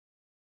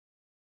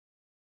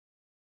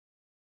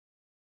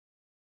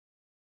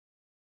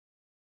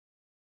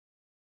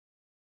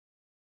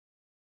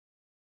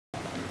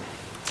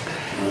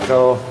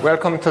So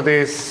welcome to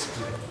this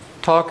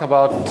talk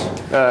about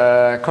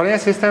coordinate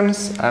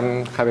systems.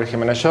 I'm Javier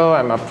Jimenez.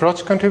 I'm a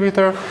PROJ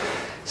contributor,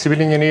 civil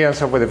engineer and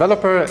software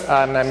developer,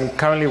 and I'm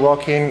currently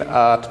working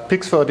at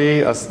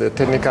PIX4D as the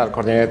technical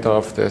coordinator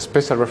of the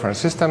spatial reference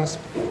systems.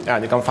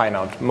 And you can find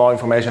out more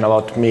information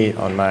about me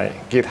on my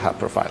GitHub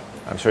profile.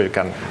 I'm sure you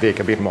can dig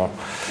a bit more.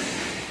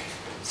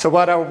 So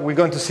what are we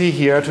going to see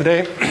here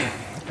today?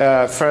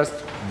 First,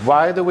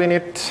 why do we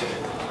need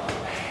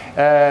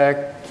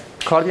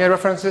coordinate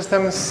reference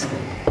systems?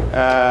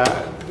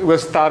 We'll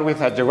start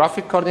with a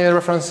geographic coordinate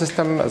reference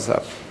system as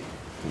a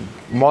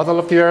model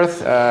of the Earth,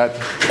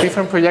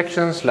 different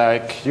projections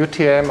like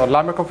UTM or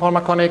Lambert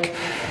Conformal Conic.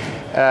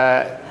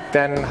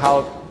 Then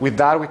how, with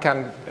that, we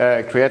can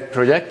create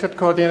projected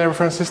coordinate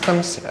reference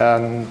systems.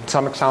 And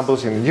some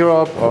examples in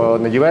Europe or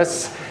in the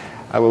US.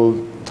 I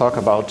will talk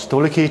about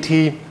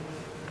WKT,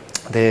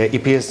 the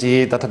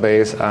EPSG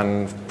database,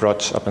 and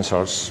PROJ open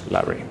source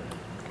library.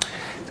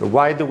 So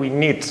why do we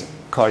need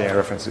coordinate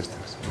reference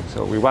systems?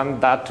 So we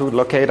want that to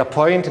locate a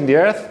point in the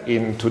Earth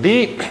in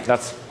 2D.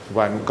 That's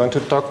what I'm going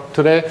to talk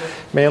today,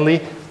 mainly.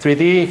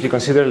 3D if you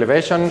consider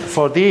elevation,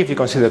 4D if you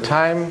consider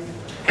time.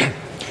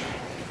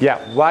 Yeah,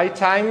 why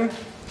time?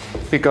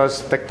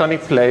 Because tectonic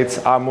plates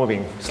are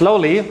moving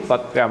slowly,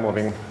 but they are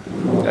moving.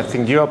 I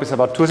think Europe is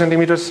about 2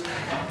 centimeters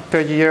per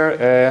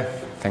year.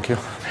 Thank you.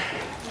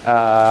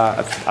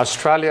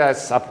 Australia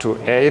is up to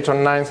 8 or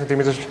 9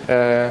 centimeters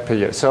per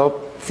year.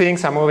 So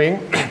things are moving,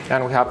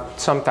 and we have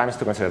some time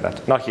to consider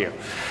that. Not here.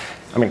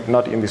 I mean,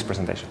 not in this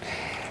presentation.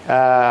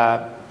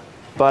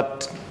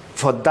 But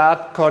for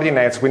that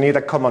coordinates, we need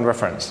a common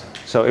reference.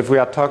 So if we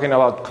are talking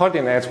about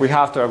coordinates, we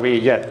have to agree,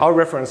 yeah, our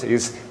reference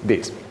is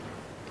this.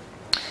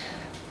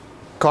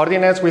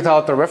 Coordinates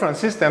without the reference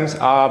systems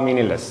are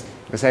meaningless.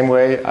 The same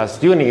way as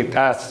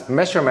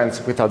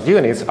measurements without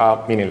units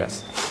are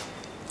meaningless.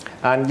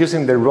 And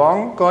using the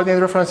wrong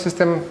coordinate reference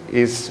system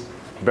is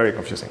very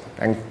confusing.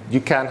 And you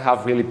can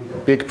have really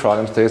big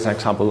problems. There is an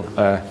example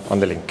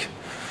on the link.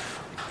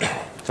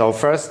 So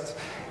first,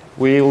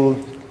 we will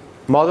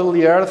model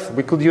the Earth.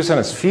 We could use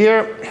a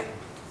sphere,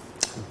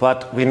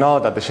 but we know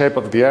that the shape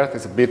of the Earth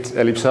is a bit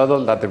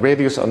ellipsoidal, that the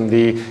radius on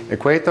the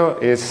equator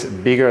is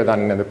bigger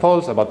than in the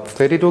poles, about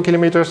 32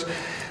 kilometers.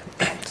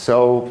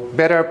 So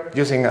better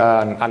using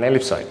an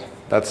ellipsoid.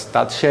 That's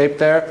that shape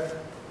there,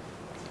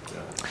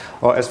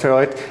 or a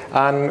spheroid.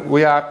 And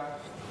we are,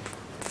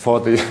 for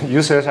the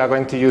users, are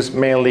going to use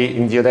mainly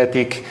in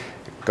geodetic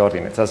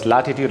coordinates. That's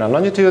latitude and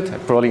longitude. I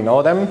probably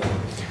know them.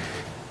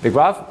 The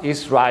graph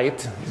is right.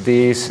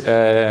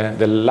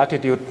 The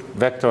latitude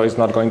vector is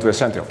not going to the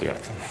center of the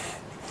Earth.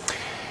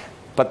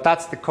 But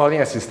that's the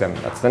coordinate system.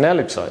 That's an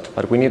ellipsoid.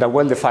 But we need a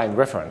well-defined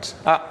reference.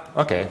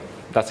 OK.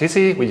 That's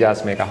easy. We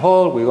just make a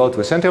hole. We go to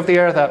the center of the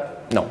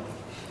Earth. No,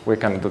 we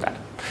can't do that.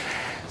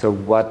 So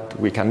what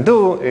we can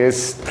do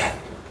is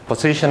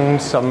position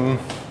some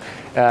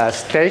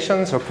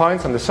stations or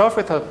points on the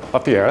surface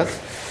of the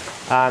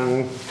Earth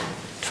and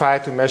try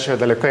to measure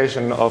the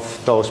location of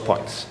those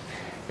points.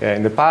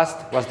 In the past,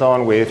 it was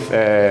done with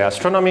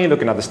astronomy,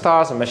 looking at the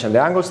stars and measuring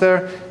the angles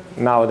there.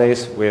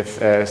 Nowadays, with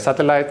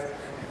satellite,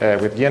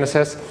 with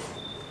GNSS,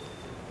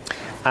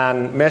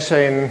 and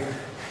measuring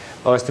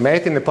or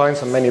estimating the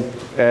points on many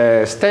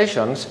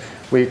stations,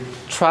 we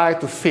try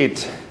to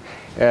fit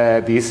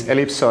this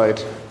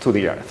ellipsoid to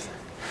the Earth.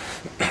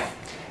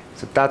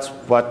 So that's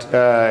what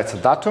it's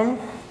a datum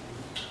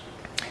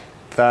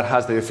that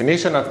has the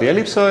definition of the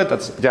ellipsoid.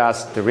 That's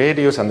just the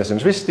radius and the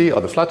centricity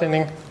or the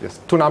flattening.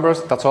 Just 2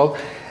 numbers, that's all.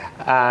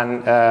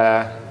 And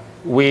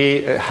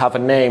we have a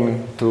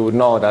name to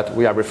know that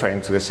we are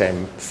referring to the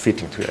same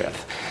fitting to the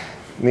Earth.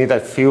 Need a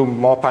few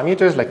more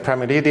parameters like prime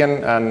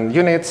meridian and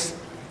units.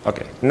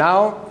 OK,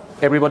 now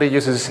everybody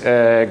uses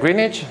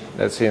Greenwich.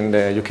 That's in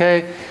the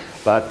UK.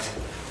 But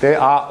they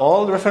are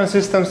all reference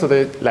systems. So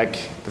like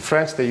the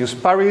French, they use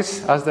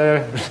Paris as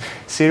their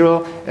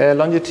 0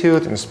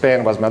 longitude. In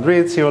Spain was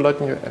Madrid, 0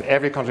 longitude.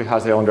 Every country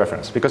has their own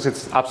reference because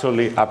it's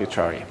absolutely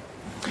arbitrary.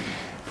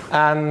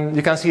 And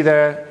you can see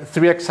there are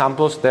 3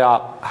 examples. There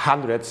are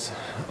hundreds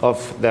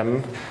of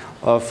them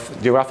of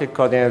geographic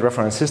coordinate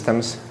reference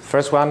systems.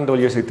 First one,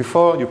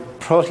 W64, you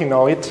probably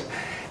know it.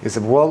 It's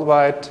a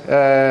worldwide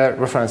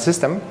reference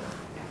system.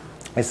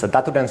 It's a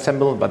data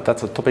ensemble, but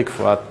that's a topic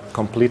for a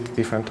complete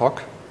different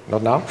talk.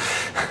 Not now.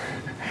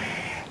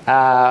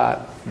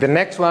 The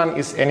next one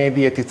is NAD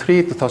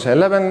 83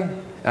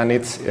 2011, and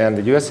it's in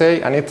the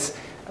USA, and it's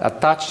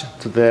attached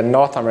to the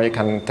North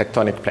American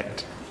tectonic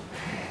plate.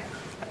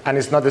 And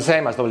it's not the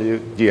same as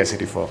WGS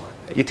 84.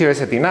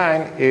 ETRS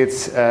 89,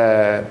 it's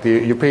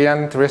the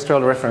European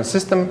Terrestrial Reference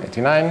System,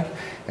 89.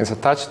 It's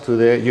attached to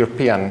the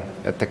European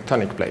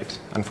tectonic plate.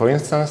 And for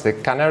instance, the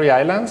Canary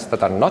Islands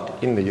that are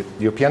not in the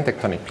European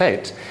tectonic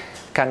plate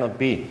cannot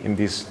be in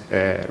this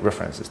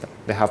reference system.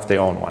 They have their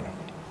own one.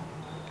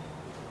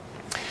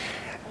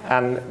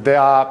 And there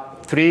are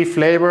 3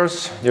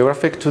 flavors: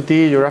 geographic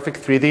 2D, geographic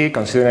 3D,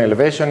 considering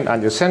elevation,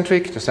 and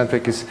geocentric.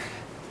 Geocentric is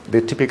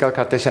the typical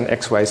Cartesian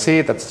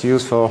XYZ that's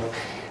used for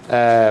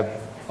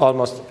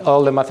almost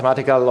all the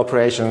mathematical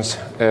operations,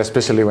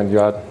 especially when you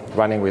are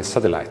running with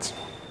satellites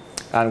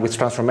and with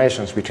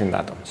transformations between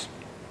atoms.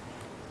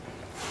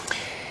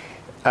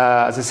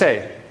 As I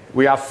say,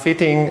 we are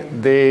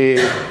fitting the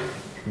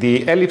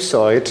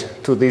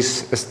ellipsoid to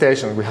this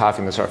station we have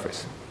in the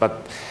surface.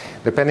 But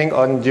depending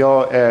on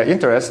your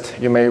interest,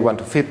 you may want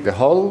to fit the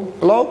whole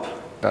globe.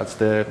 That's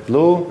the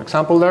blue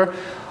example there.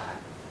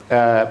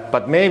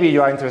 But maybe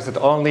you are interested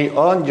only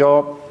on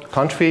your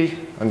country,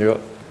 on your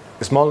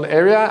small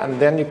area, and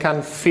then you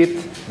can fit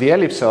the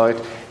ellipsoid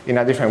in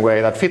a different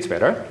way that fits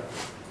better.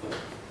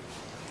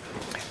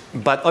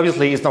 But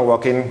obviously, it's not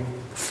working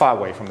far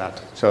away from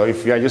that. So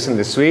if you are using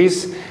the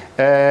Swiss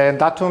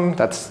datum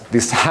that's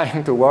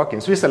designed to work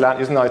in Switzerland,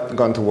 it's not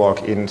going to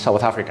work in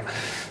South Africa.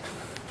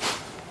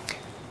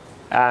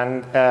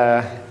 And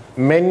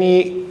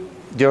many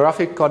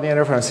geographic coordinate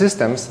reference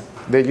systems,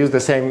 they use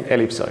the same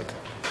ellipsoid.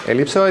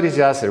 Ellipsoid is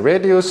just the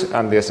radius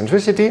and the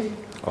eccentricity,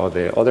 or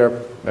the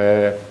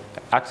other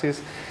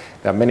axis.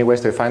 There are many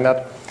ways to define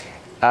that.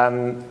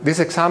 This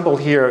example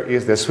here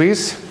is the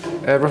Swiss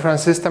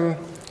reference system,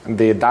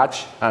 the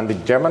Dutch and the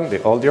German,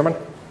 the old German.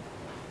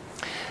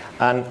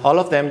 And all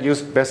of them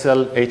use Bessel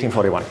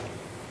 1841.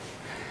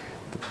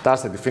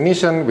 That's the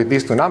definition with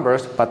these two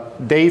numbers,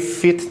 but they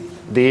fit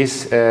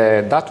this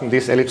datum,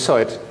 this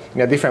ellipsoid,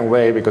 in a different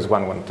way because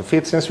one wants to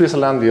fit in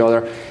Switzerland, the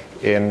other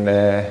in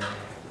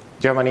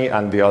Germany,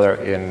 and the other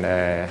in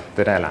the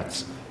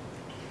Netherlands.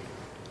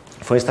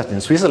 For instance, in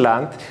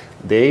Switzerland,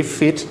 they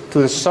fit to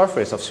the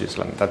surface of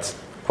Switzerland. That's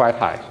quite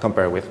high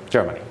compared with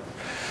Germany.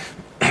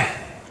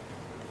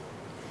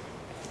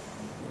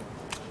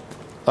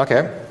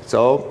 Okay,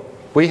 so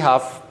we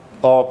have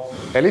our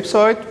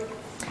ellipsoid,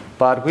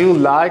 but we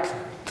would like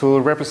to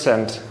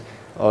represent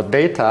our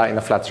data in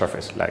a flat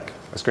surface, like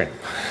a screen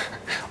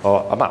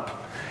or a map.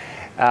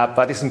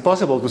 But it's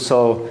impossible to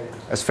show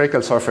a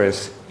spherical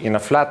surface in a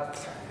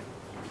flat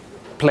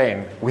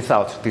plane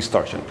without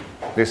distortion.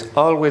 There's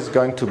always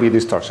going to be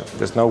distortion.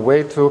 There's no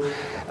way to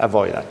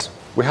avoid that.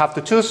 We have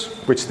to choose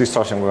which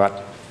distortion we want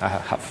to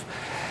have.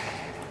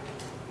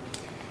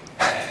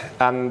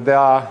 And there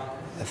are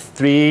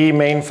three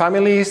main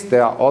families.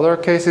 There are other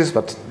cases,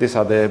 but these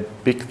are the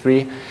big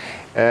three.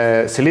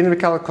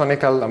 Cylindrical,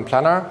 conical, and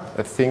planar.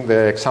 I think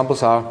the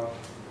examples are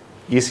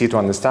easy to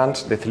understand.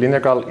 The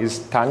cylindrical is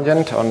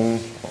tangent on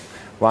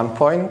one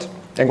point,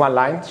 in one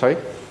line, sorry.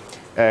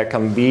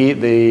 Can be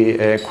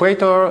the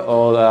equator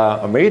or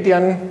a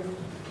meridian,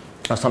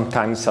 or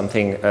sometimes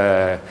something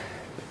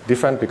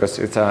different because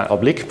it's an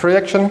oblique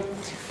projection.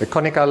 The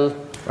conical,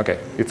 okay,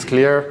 it's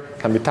clear,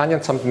 can be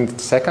tangent, something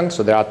second.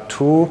 So there are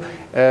two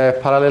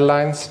parallel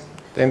lines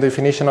in the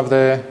definition of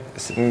the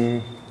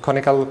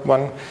conical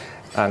one,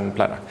 and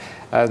planar.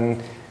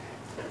 And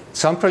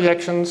some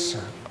projections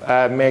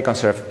may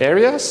conserve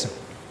areas.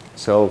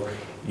 So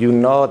you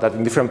know that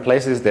in different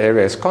places the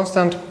area is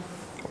constant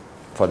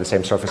for the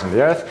same surface on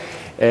the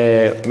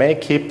Earth. May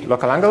keep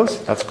local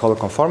angles, that's called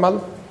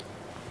conformal.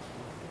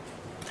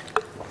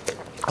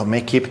 Or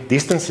may keep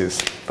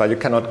distances, but you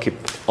cannot keep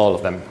all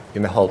of them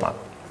in the whole map.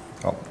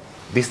 Well,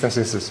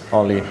 distances is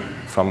only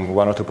from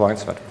 1 or 2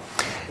 points.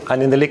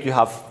 And in the leak you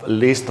have a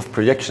list of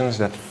projections,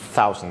 that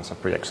thousands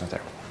of projections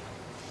there.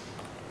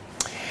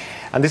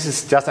 And this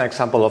is just an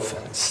example of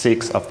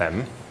 6 of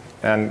them.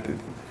 And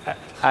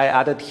I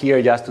added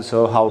here just to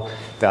show how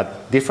there are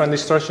different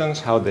distortions,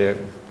 how the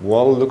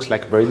wall looks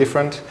like very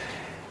different,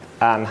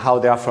 and how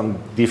they are from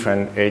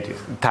different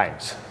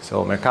times.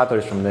 So Mercator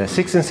is from the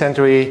 16th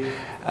century,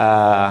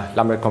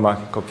 Lambert,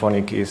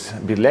 Conic is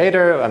a bit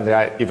later, and they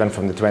are even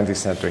from the 20th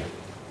century.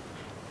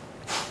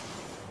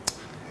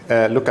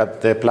 Look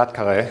at the plat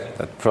carré,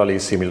 that probably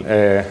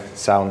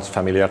sounds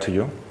familiar to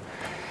you.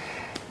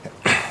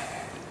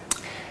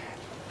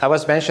 I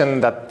was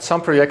mentioned that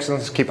some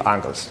projections keep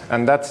angles,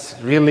 and that's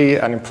really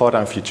an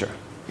important feature.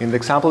 In the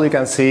example, you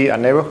can see a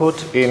neighborhood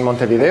in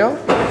Montevideo,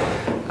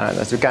 and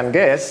as you can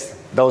guess,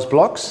 those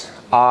blocks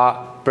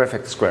are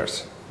perfect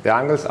squares. The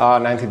angles are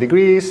 90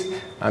 degrees,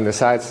 and the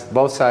sides,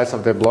 both sides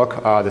of the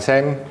block are the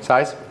same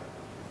size.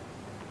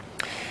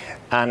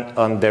 And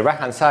on the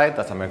right-hand side,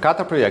 that's a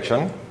Mercator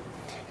projection.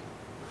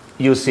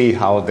 You see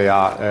how they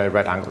are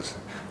right angles.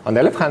 On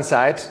the left-hand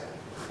side,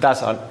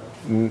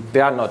 they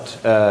are not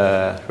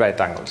right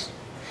angles.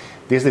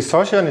 This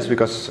distortion is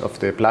because of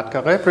the plat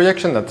carré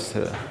projection, that's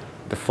the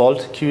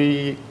default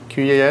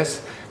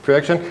QES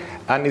projection,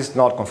 and it's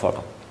not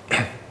conformal.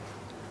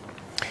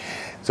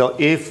 So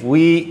if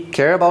we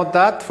care about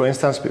that, for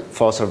instance,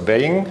 for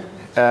surveying,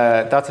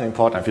 that's an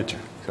important feature.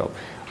 So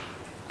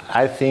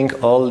I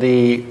think all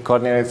the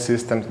coordinate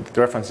systems,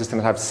 the reference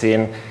systems I've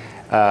seen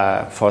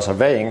for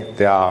surveying,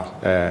 they are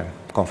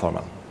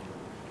conformal.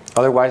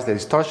 Otherwise, the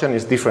distortion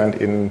is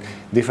different in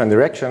different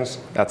directions.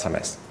 That's a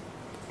mess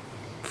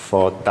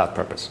for that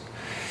purpose.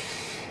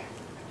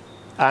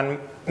 And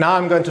now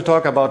I'm going to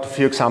talk about a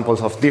few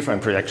examples of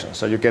different projections,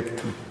 so you get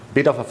a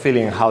bit of a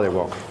feeling how they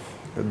work.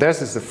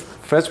 This is the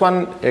first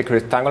one,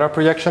 Equirectangular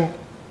projection.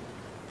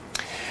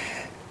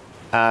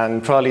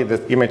 And probably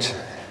the image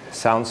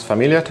sounds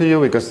familiar to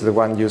you because it's the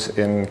one used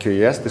in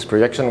QES, this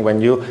projection,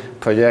 when you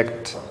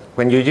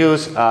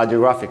use a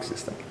geographic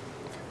system.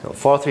 So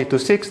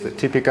 4326, the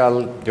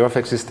typical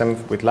geographic system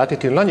with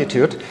latitude and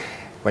longitude,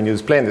 when you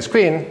display on the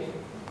screen,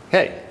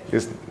 hey,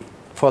 this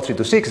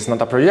 4326 is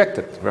not a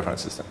projected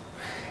reference system.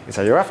 It's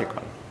a geographic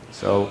one.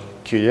 So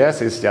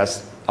QES is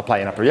just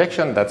applying a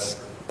projection, that's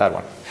that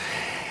one.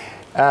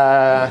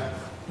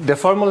 The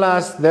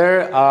formulas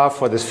there are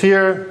for the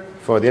sphere,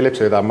 for the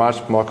ellipsoid are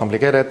much more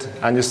complicated,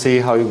 and you see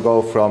how you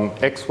go from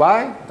x,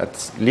 y,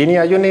 that's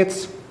linear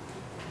units,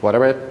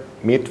 whatever,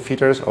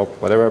 mid-features or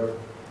whatever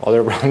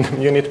other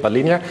random unit, but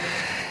linear,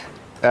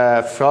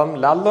 from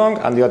lat long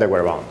and the other way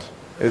around.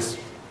 It's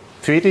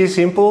pretty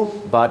simple,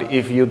 but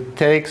if you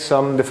take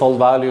some default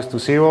values to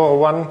 0 or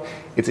 1,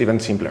 it's even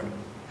simpler.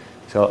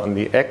 So on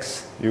the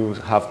x, you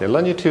have the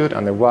longitude,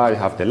 and the y, you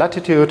have the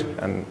latitude,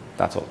 and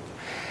that's all.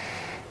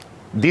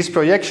 This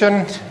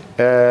projection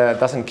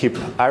doesn't keep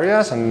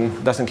areas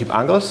and doesn't keep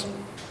angles,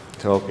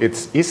 so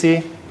it's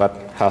easy, but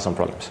has some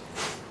problems.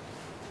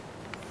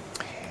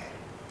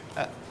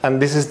 And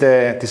this is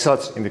the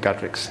Tissot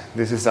indicatrix.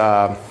 This is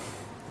a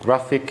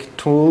graphic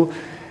tool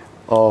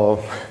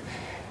or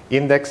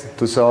index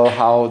to show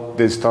how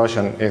the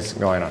distortion is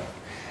going on.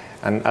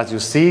 And as you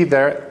see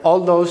there, all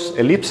those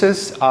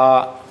ellipses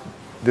are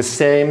the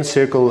same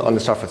circle on the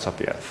surface of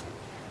the Earth,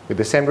 with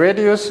the same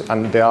radius,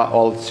 and they are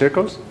all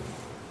circles.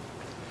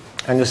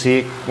 And you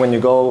see, when you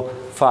go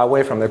far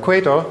away from the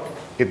equator,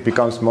 it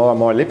becomes more and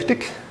more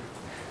elliptic.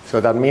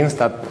 So that means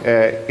that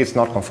it's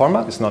not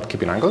conformal, it's not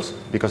keeping angles,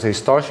 because the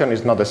distortion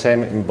is not the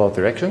same in both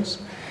directions.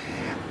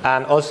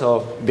 And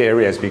also, the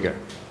area is bigger,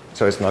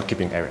 so it's not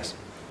keeping areas.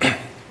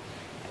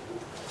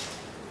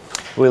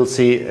 We'll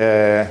see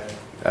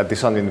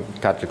this on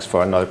indicatrix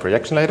for another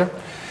projection later.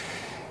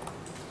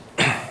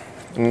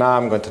 Now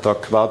I'm going to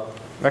talk about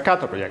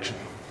Mercator projection.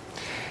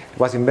 It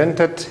was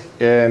invented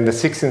in the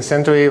 16th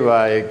century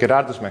by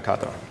Gerardus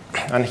Mercator.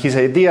 And his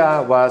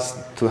idea was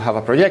to have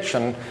a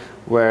projection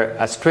where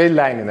a straight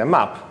line in the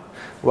map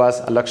was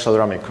a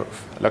loxodromic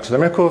curve. A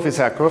loxodromic curve is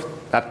a curve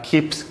that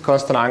keeps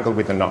constant angle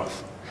with the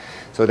north.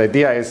 So the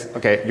idea is,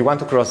 okay, you want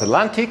to cross the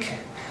Atlantic,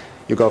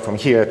 you go from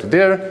here to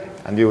there,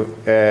 and you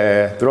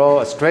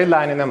draw a straight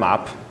line in the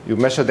map, you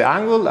measure the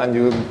angle, and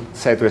you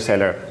say to the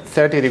sailor,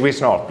 30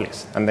 degrees north,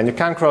 please. And then you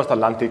can cross the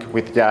Atlantic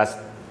with just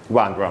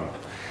one rhomb.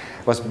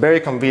 It was very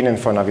convenient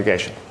for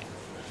navigation.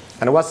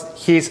 And it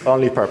was his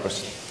only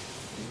purpose.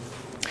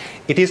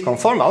 It is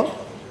conformal,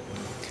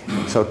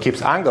 so it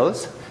keeps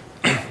angles,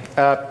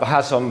 but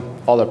has some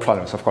other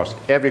problems, of course.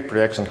 Every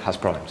projection has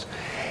problems.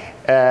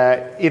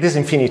 It is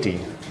infinity.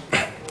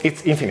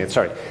 It's infinite,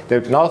 sorry.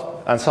 The north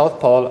and south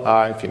pole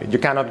are infinite. You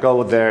cannot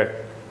go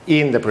there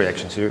in the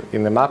projections.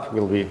 In the map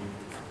will be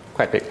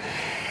quite big.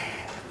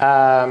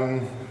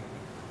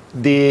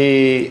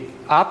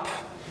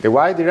 The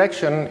y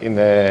direction in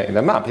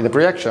the map, in the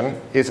projection,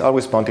 is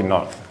always pointing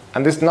north.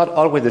 And this is not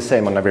always the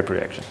same on every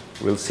projection.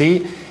 We'll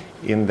see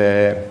in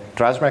the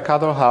Transverse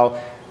Mercator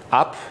how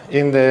up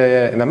in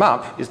the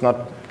map is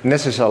not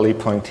necessarily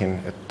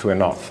pointing to the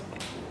north.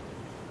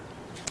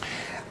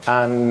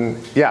 And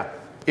yeah,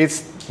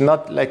 it's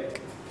not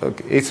like,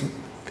 it's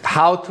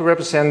how to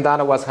represent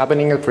that what's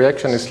happening in the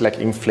projection is like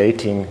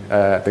inflating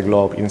the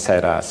globe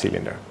inside a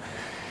cylinder.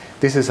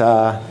 This is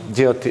an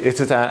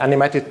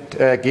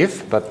animated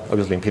GIF, but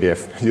obviously in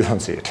PDF you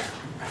don't see it.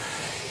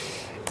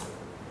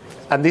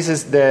 And this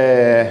is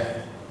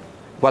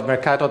what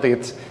Mercator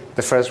did,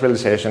 the first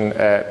realization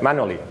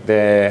manually.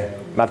 The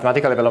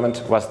mathematical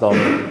development was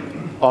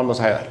done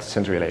almost a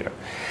century later.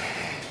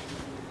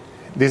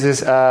 This is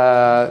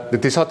the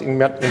Tissot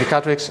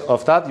indicatrix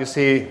of that. You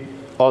see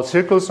all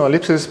circles, no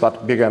ellipses,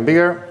 but bigger and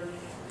bigger,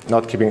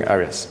 not keeping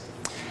areas.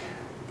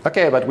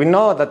 Okay, but we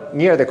know that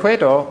near the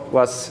equator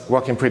was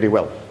working pretty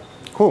well.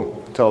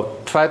 Cool. So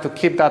try to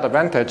keep that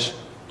advantage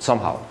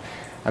somehow.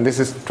 And this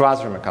is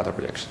Transverse Mercator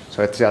projection.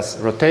 So it's just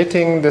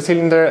rotating the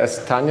cylinder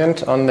as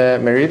tangent on the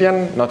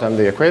meridian, not on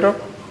the equator.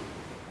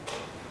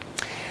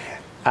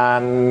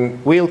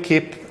 And we'll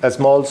keep a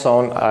small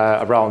zone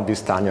around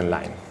this tangent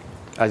line.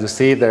 As you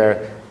see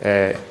there,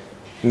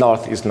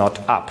 north is not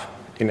up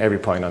in every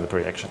point on the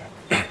projection.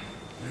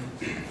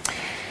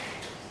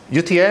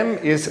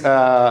 UTM is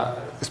a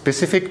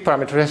specific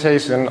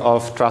parameterization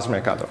of Transverse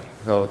Mercator.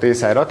 So they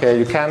said, okay,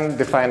 you can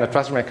define a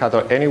Transverse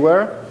Mercator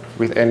anywhere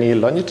with any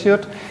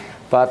longitude,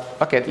 but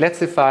okay, let's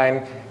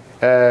define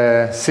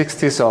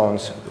 60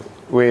 zones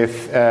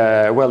with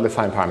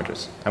well-defined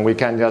parameters. And we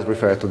can just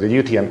refer to the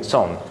UTM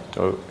zone.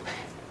 So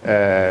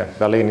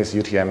Berlin is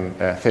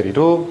UTM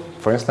 32,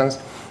 for instance.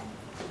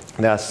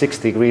 They are 6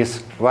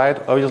 degrees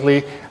wide,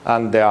 obviously,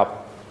 and they are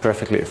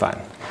perfectly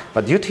defined.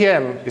 But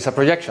UTM is a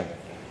projection.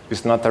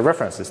 It's not a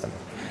reference system.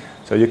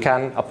 So you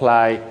can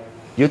apply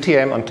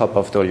UTM on top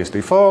of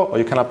WSD4, or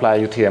you can apply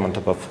UTM on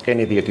top of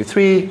any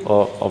D83,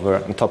 or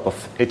on top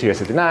of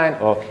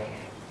ATS89, or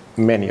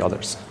many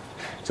others.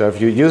 So if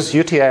you use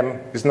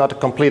UTM, it's not a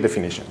complete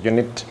definition. You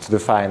need to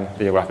define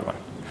the geographic one.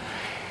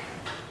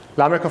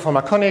 Lambert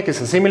conformal Conic is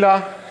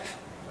similar.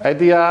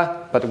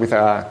 idea, but with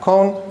a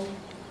cone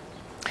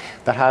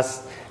that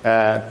has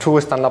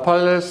 2 standard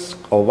parallels,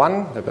 or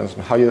 1, depends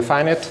on how you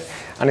define it,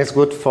 and it's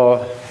good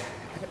for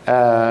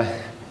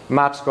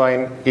maps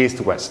going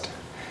east-west.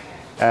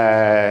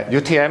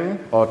 UTM,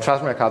 or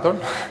Transverse Mercator,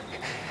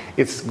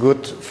 it's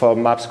good for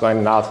maps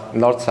going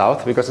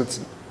north-south, because it's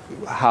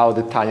how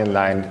the tangent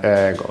line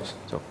goes.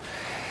 So,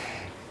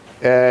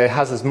 it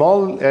has a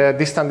small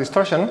distance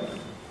distortion,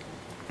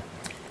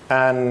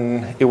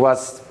 and it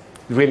was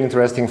really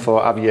interesting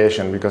for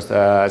aviation, because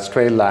a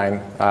straight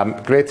line,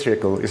 great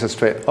circle, is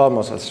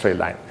almost a straight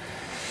line,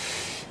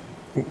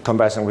 in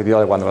comparison with the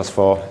other one that was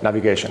for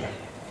navigation.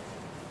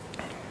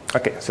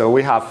 Okay, so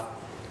we have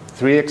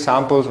 3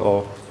 examples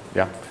of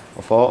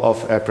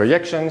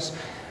projections.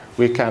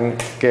 We can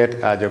get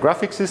a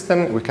geographic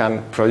system, we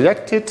can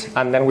project it,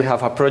 and then we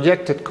have a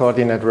projected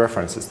coordinate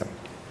reference system.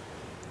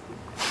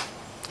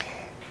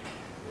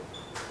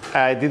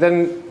 I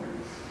didn't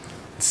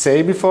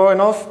say before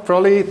enough,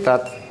 probably,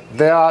 that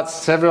there are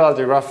several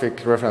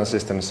geographic reference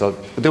systems. So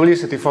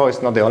WCT4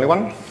 is not the only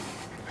one.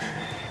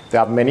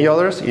 There are many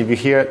others. If you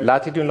hear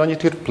latitude and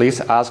longitude, please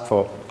ask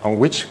for on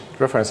which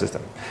reference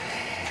system.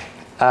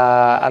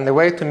 And the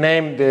way to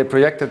name the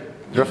projected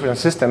reference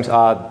systems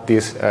are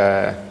these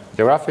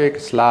geographic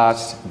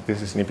 /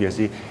 this is an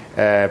EPSG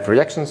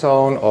projection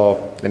zone, or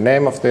the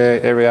name of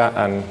the area,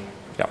 and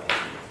yeah.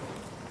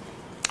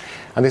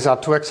 And these are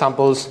 2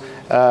 examples.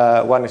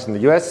 One is in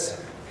the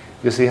US.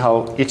 You see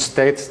how each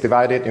state is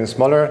divided in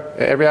smaller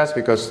areas,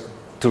 because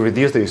to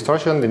reduce the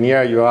distortion, the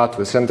nearer you are to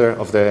the center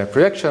of the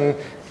projection,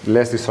 the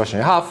less distortion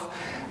you have.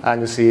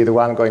 And you see the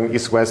one going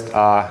east-west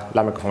are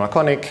Lambert conformal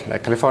Conic,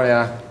 like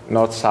California,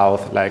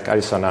 north-south, like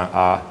Arizona,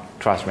 are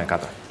Transverse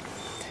Mercator.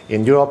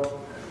 In Europe,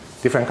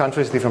 different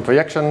countries, different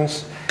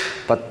projections,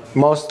 but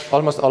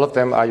almost all of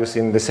them are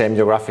using the same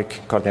geographic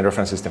coordinate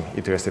reference system,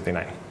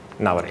 ETS-39,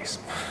 nowadays.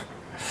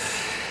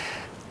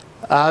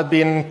 I've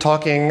been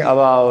talking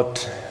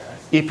about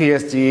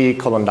EPSG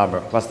column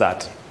number. What's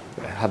that?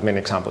 I have many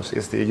examples.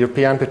 It's the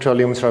European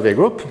Petroleum Survey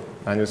Group,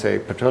 and you say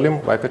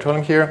petroleum, why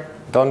petroleum here?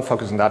 Don't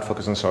focus on that,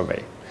 focus on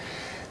survey.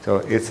 So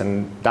it's a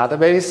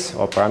database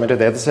or parameter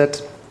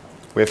dataset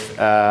with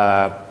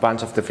a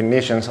bunch of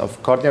definitions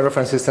of coordinate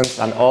reference systems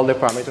and all the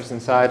parameters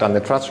inside and the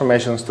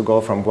transformations to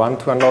go from one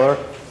to another.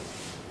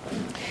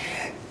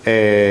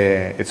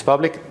 It's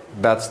public.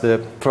 That's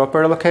the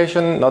proper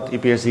location, not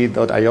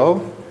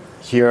EPSG.io.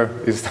 Here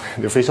is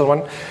the official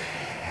one.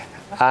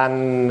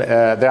 And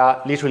there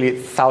are literally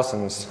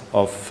thousands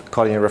of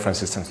coordinate reference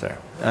systems there.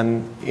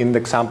 And in the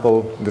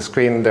example, the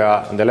screen, there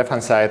are on the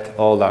left-hand side,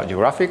 all are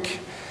geographic.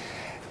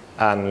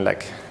 And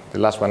like the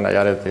last one I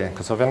added, the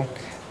Kosovian.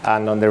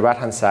 And on the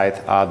right-hand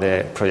side are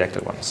the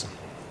projected ones.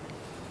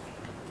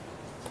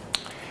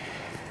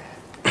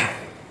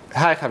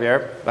 Hi,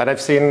 Javier. But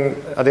I've seen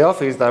at the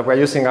office that we're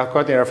using a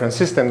coordinate reference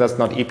system that's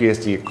not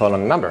EPSG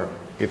column number.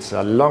 It's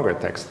a longer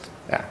text.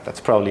 Yeah, that's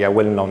probably a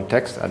well-known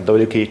text, a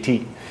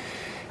WKT.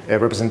 A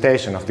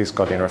representation of this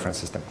coordinate reference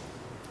system.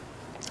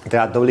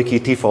 There are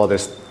WKT for other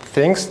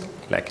things,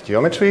 like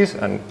geometries,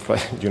 and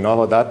you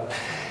know about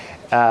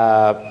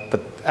that.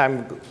 But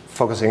I'm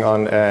focusing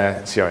on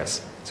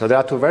CRS. So there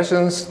are 2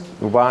 versions,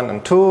 1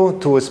 and 2.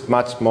 2 is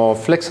much more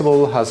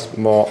flexible, has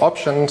more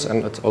options,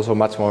 and it's also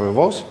much more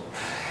verbose.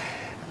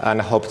 And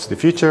I hope it's the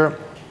future.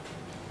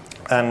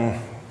 And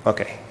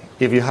OK,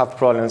 if you have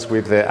problems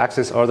with the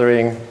axis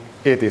ordering,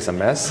 it is a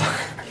mess.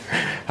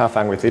 Have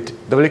fun with it.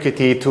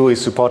 WKT2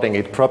 is supporting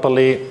it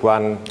properly,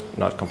 1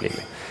 not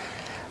completely.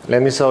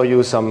 Let me show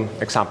you some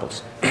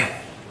examples.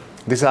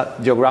 This is a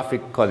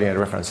geographic coordinate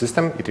reference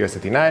system,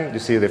 ETS-39. You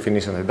see the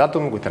definition of the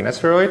datum with an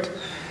spheroid.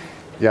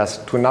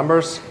 Just 2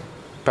 numbers,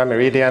 per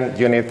meridian,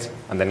 unit,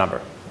 and the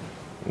number.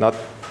 Not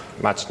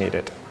much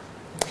needed.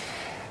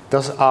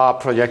 Those are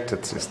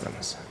projected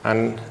systems.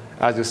 And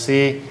as you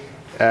see,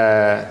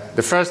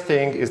 the first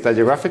thing is the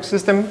geographic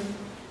system,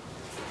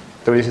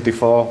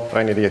 WCT4 or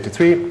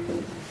NED83,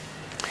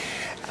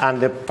 and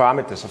the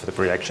parameters of the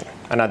projection.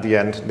 And at the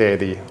end, the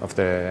ID of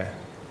the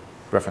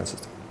reference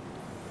system.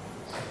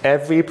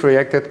 Every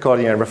projected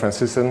coordinate reference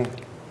system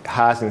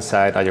has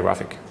inside a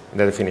geographic,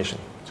 the definition.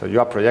 So you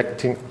are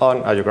projecting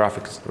on a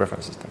geographic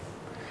reference system.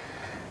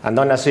 And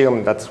don't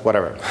assume that's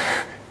whatever.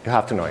 You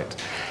have to know it.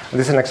 And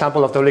this is an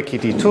example of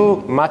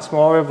WKT2, much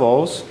more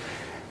verbose,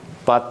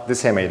 but the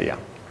same idea.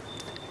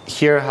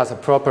 Here has a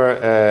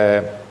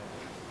proper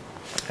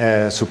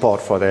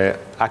support for the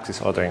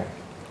axis ordering.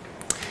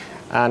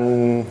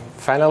 And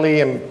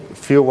finally, a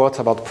few words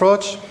about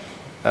PROJ.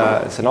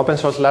 It's an open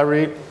source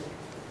library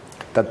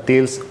that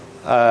deals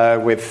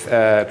with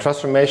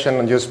transformation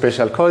and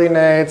geospatial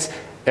coordinates,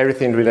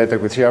 everything related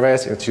with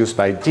CRS. It's used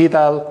by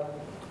GDAL,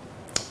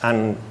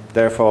 and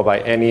therefore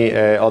by any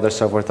other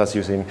software that's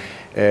using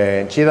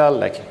GDAL,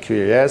 like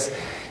QGIS.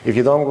 If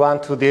you don't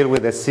want to deal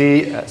with the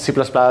C++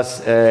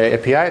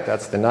 API,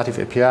 that's the native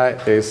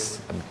API, there's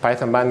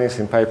Python bindings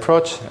in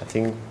PyProj. I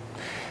think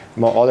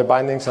more other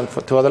bindings and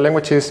to other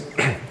languages.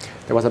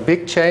 There was a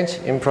big change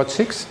in PROJ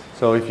 6,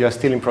 so if you are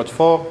still in PROJ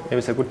 4, maybe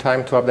it's a good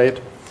time to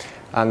update.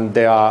 And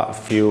there are a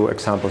few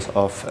examples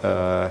of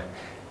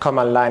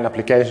command line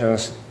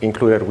applications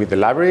included with the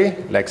library,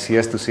 like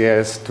CS to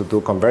CS to do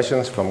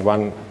conversions from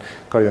one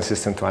coordinate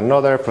system to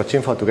another,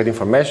 PROJ to get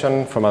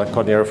information from a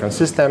coordinate reference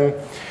system.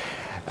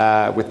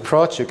 With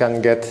PROJ, you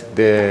can get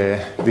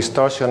the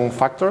distortion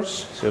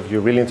factors. So if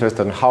you're really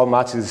interested in how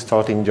much is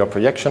distorting your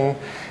projection,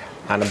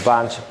 and a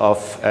bunch of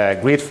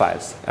grid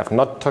files. I have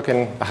not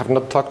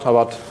talked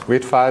about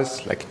grid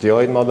files like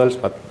geoid models,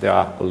 but there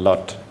are a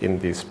lot in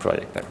this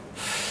project.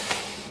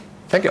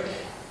 Thank you.